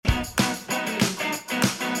Hi,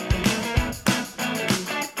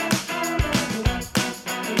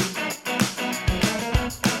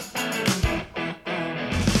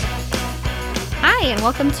 and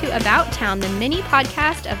welcome to About Town, the mini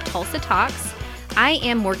podcast of Tulsa Talks. I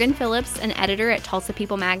am Morgan Phillips, an editor at Tulsa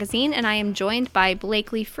People magazine, and I am joined by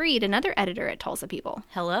Blakely Freed, another editor at Tulsa People.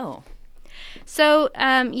 Hello. So,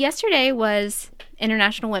 yesterday was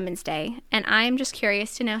International Women's Day, and I am just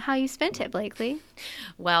curious to know how you spent it, Blakely.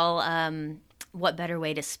 Well, what better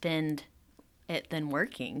way to spend it than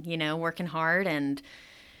working? Working hard and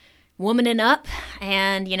womaning up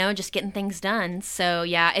and, just getting things done. So,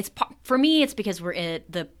 yeah, for me, it's because we're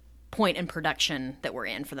at the point in production that we're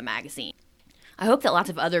in for the magazine. I hope that lots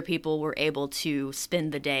of other people were able to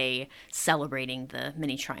spend the day celebrating the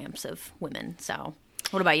many triumphs of women. So,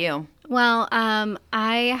 what about you? Well,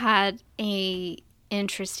 I had a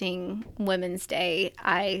interesting Women's Day.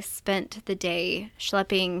 I spent the day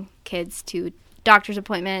schlepping kids to doctor's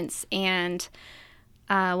appointments and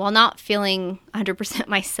while not feeling 100%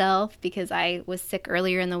 myself because I was sick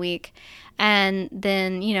earlier in the week. And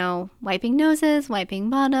then, wiping noses, wiping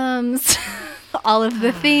bottoms, all of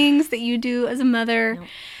the things that you do as a mother. Nope.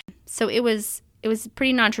 So it was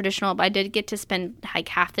pretty non-traditional, but I did get to spend like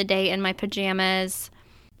half the day in my pajamas,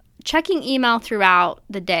 checking email throughout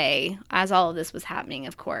the day as all of this was happening,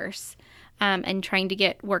 of course, and trying to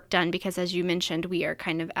get work done because, as you mentioned, we are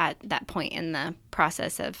kind of at that point in the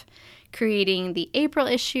process of creating the April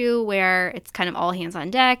issue where it's kind of all hands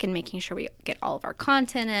on deck and making sure we get all of our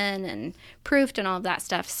content in and proofed and all of that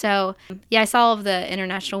stuff. So, yeah, I saw all of the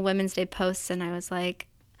International Women's Day posts and I was like,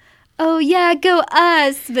 oh, yeah, go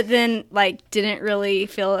us. But then, didn't really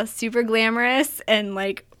feel super glamorous and,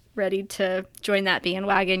 ready to join that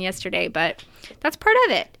bandwagon yesterday. But that's part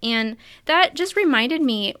of it. And that just reminded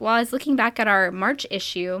me, while I was looking back at our March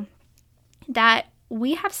issue, that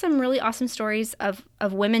we have some really awesome stories of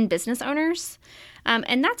women business owners.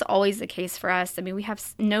 And that's always the case for us. I mean, we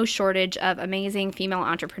have no shortage of amazing female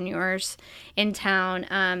entrepreneurs in town.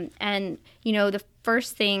 And, the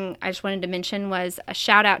first thing I just wanted to mention was a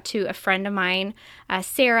shout out to a friend of mine,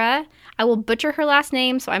 Sarah. I will butcher her last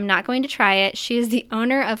name, so I'm not going to try it. She is the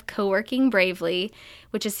owner of Co-working Bravely,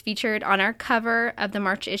 which is featured on our cover of the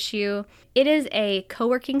March issue. It is a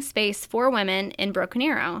co-working space for women in Broken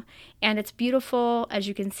Arrow, and it's beautiful, as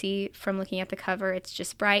you can see from looking at the cover. It's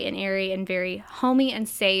just bright and airy and very homey and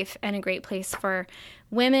safe and a great place for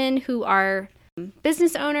women who are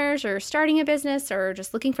business owners or starting a business or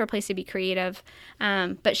just looking for a place to be creative.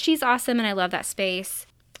 But she's awesome, and I love that space.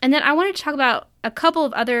 And then I wanted to talk about a couple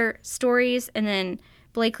of other stories, and then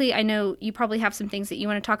Blakely, I know you probably have some things that you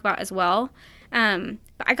want to talk about as well.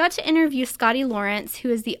 But I got to interview Scotty Lawrence, who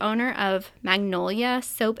is the owner of Magnolia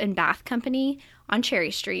Soap and Bath Company on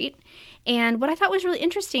Cherry Street. And what I thought was really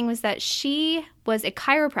interesting was that she was a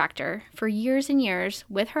chiropractor for years and years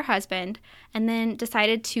with her husband and then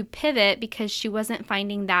decided to pivot because she wasn't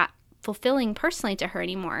finding that fulfilling personally to her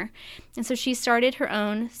anymore. And so she started her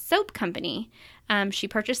own soap company. She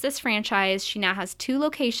purchased this franchise. She now has 2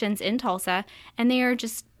 locations in Tulsa, and they are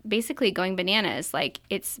just basically going bananas.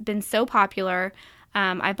 It's been so popular.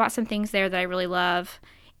 I bought some things there that I really love,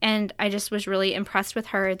 and I just was really impressed with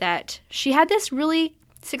her that she had this really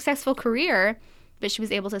successful career, but she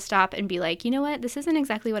was able to stop and be like, you know what, this isn't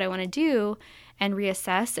exactly what I want to do, and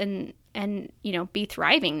reassess and be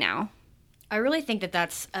thriving now. I really think that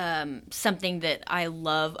that's something that I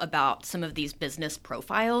love about some of these business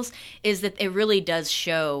profiles is that it really does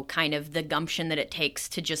show kind of the gumption that it takes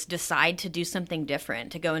to just decide to do something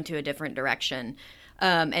different, to go into a different direction.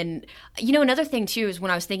 And, another thing, too, is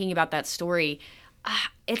when I was thinking about that story,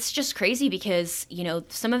 it's just crazy because,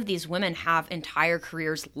 some of these women have entire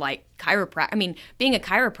careers like chiropractic. I mean, being a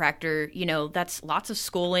chiropractor, that's lots of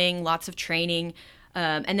schooling, lots of training.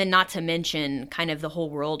 And then not to mention kind of the whole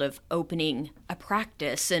world of opening a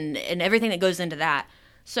practice and everything that goes into that.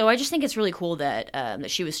 So I just think it's really cool that that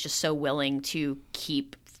she was just so willing to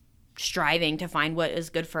keep striving to find what is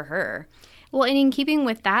good for her. Well, and in keeping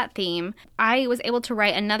with that theme, I was able to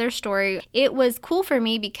write another story. It was cool for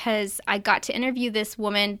me because I got to interview this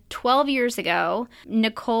woman 12 years ago,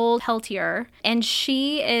 Nicole Peltier, and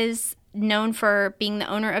she is known for being the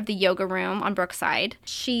owner of the Yoga Room on Brookside.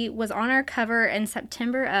 She was on our cover in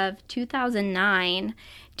September of 2009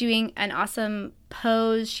 doing an awesome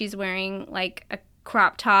pose. She's wearing a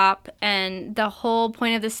crop top, and the whole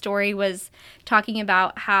point of the story was talking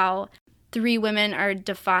about how 3 women are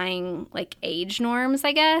defying age norms,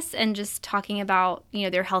 I guess, and just talking about,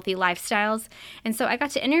 their healthy lifestyles. And so I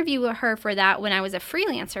got to interview her for that when I was a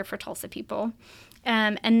freelancer for Tulsa People.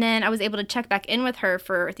 And then I was able to check back in with her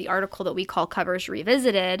for the article that we call Covers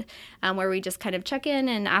Revisited, where we just kind of check in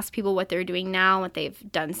and ask people what they're doing now, what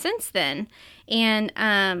they've done since then. And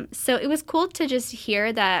so it was cool to just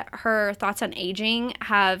hear that her thoughts on aging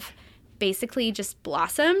have basically just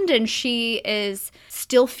blossomed, and she is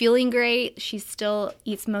still feeling great. She still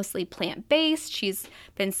eats mostly plant-based. She's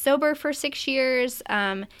been sober for 6 years.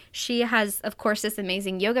 She has, of course, this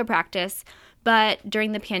amazing yoga practice, but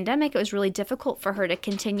during the pandemic, it was really difficult for her to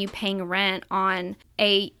continue paying rent on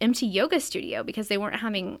a empty yoga studio because they weren't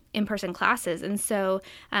having in-person classes. And so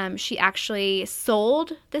she actually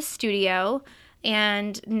sold the studio,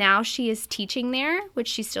 and now she is teaching there, which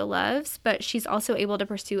she still loves, but she's also able to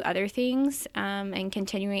pursue other things and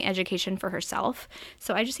continuing education for herself.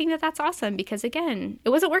 So I just think that that's awesome because, again, it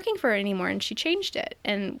wasn't working for her anymore, and she changed it.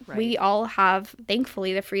 And we all have,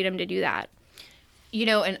 thankfully, the freedom to do that. You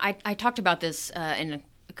know, and I talked about this in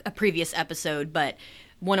a previous episode, but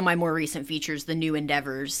one of my more recent features, The New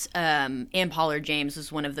Endeavors, Ann Pollard James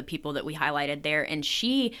was one of the people that we highlighted there, and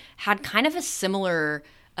she had kind of a similar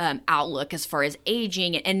outlook as far as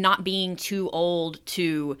aging and not being too old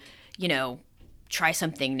to, you know, try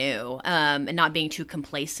something new, and not being too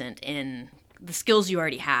complacent in the skills you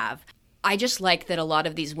already have. I just like that a lot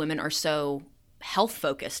of these women are so health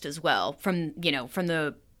focused as well, from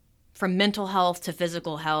mental health to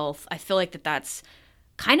physical health. I feel like that's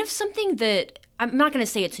kind of something that I'm not going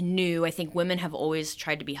to say it's new. I think women have always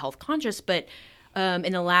tried to be health conscious, but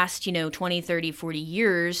in the last, 20, 30, 40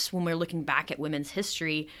 years, when we're looking back at women's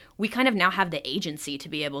history, we kind of now have the agency to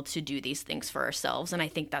be able to do these things for ourselves. And I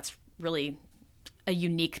think that's really a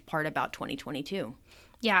unique part about 2022.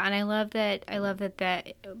 Yeah, and I love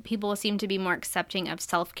that people seem to be more accepting of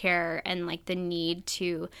self-care and like the need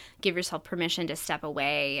to give yourself permission to step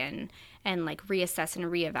away and like reassess and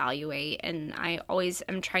reevaluate. And I always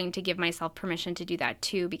am trying to give myself permission to do that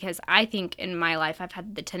too, because I think in my life I've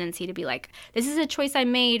had the tendency to be like, this is a choice I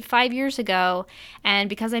made 5 years ago, and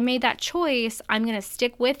because I made that choice, I'm going to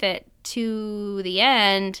stick with it to the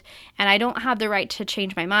end, and I don't have the right to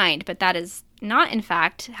change my mind. But that is not, in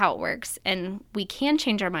fact, how it works, and we can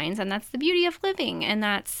change our minds, and that's the beauty of living, and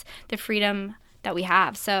that's the freedom that we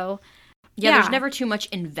have. So yeah, there's never too much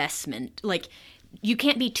investment. Like, you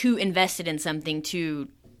can't be too invested in something to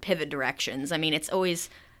pivot directions. I mean, it's always,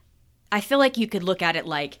 I feel like you could look at it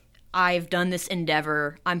like, I've done this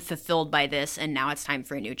endeavor, I'm fulfilled by this, and now it's time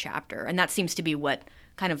for a new chapter. And that seems to be what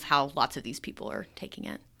kind of how lots of these people are taking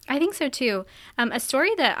it. I think so too. A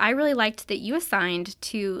story that I really liked that you assigned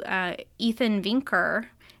to Ethan Vinker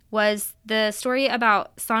was the story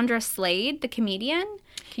about Sandra Slade, the comedian.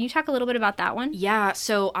 Can you talk a little bit about that one? Yeah,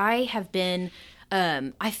 so I have been,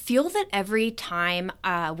 I feel that every time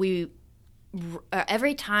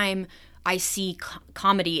I see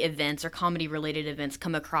comedy events or comedy-related events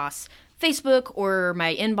come across Facebook or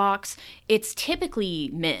my inbox, it's typically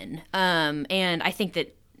men. And I think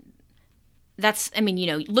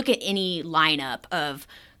look at any lineup of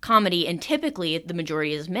comedy, and typically the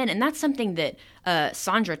majority is men. And that's something that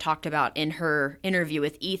Sandra talked about in her interview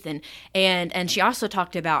with Ethan. And she also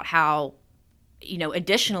talked about how,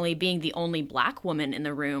 additionally being the only Black woman in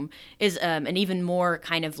the room is an even more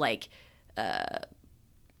kind of like, that's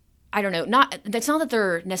not that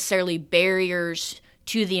there are necessarily barriers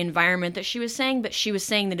to the environment that she was saying, but she was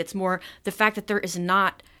saying that it's more the fact that there is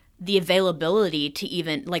not the availability to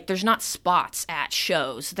even, like, there's not spots at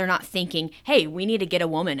shows. They're not thinking, hey, we need to get a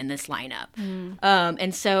woman in this lineup.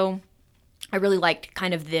 And so I really liked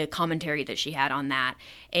kind of the commentary that she had on that.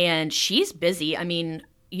 And she's busy. I mean,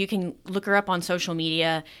 you can look her up on social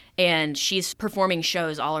media, and she's performing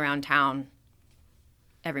shows all around town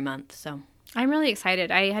every month. So I'm really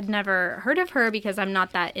excited. I had never heard of her because I'm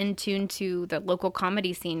not that in tune to the local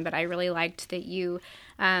comedy scene, but I really liked that you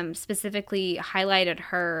specifically highlighted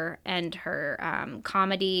her and her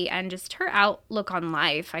comedy and just her outlook on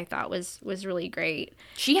life. I thought was really great.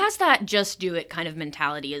 She has that just do it kind of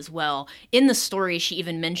mentality as well. In the story, she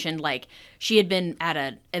even mentioned like she had been at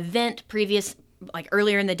an event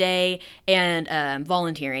earlier in the day and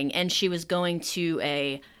volunteering, and she was going to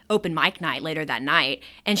a open mic night later that night,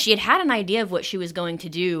 and she had an idea of what she was going to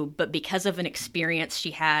do, but because of an experience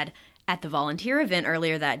she had at the volunteer event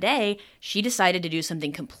earlier that day, she decided to do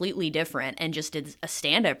something completely different and just did a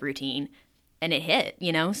stand-up routine, and it hit,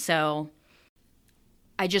 So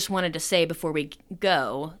I just wanted to say before we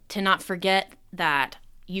go to not forget that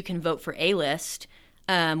you can vote for A-List,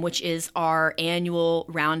 which is our annual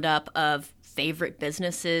roundup of favorite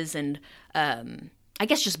businesses and I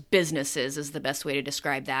guess just businesses is the best way to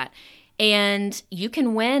describe that. And you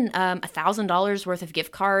can win $1,000 worth of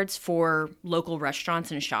gift cards for local restaurants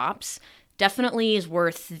and shops definitely is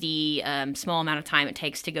worth the small amount of time it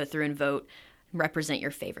takes to go through and vote, represent your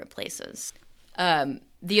favorite places.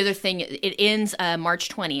 The other thing, it ends March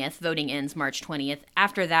 20th. Voting ends March 20th.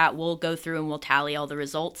 After that, we'll go through and we'll tally all the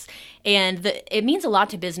results. And it means a lot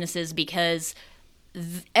to businesses because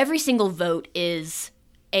every single vote is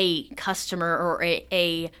a customer or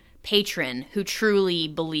a patron who truly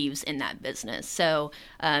believes in that business. So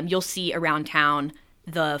you'll see around town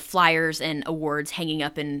the flyers and awards hanging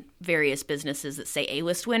up in various businesses that say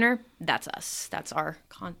A-list winner. That's us. That's our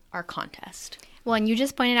contest. Well, and you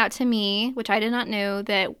just pointed out to me, which I did not know,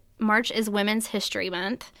 that March is Women's History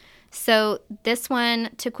Month. So this one,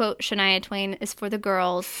 to quote Shania Twain, is for the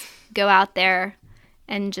girls. Go out there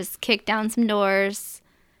and just kick down some doors,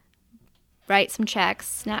 write some checks,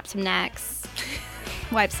 snap some necks,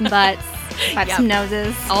 wipe some butts, wipe some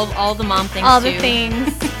noses. All the mom things all too. the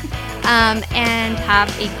things. And have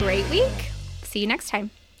a great week. See you next time.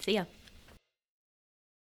 See ya.